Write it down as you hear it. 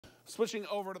Switching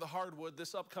over to the hardwood,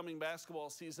 this upcoming basketball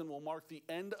season will mark the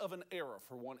end of an era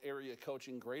for one area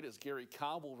coaching great, as Gary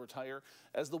Cobb will retire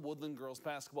as the Woodlan girls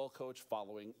basketball coach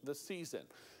following the season.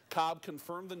 Cobb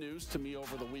confirmed the news to me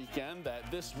over the weekend that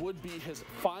this would be his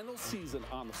final season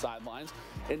on the sidelines.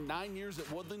 In 9 years at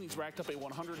Woodlan, he's racked up a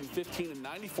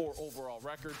 115-94 overall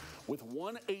record with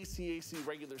one ACAC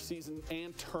regular season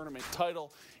and tournament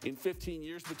title. In 15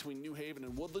 years between New Haven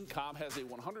and Woodlan, Cobb has a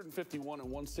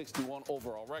 151-161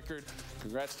 overall record.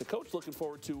 Congrats to Coach. Looking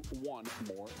forward to one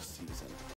more season.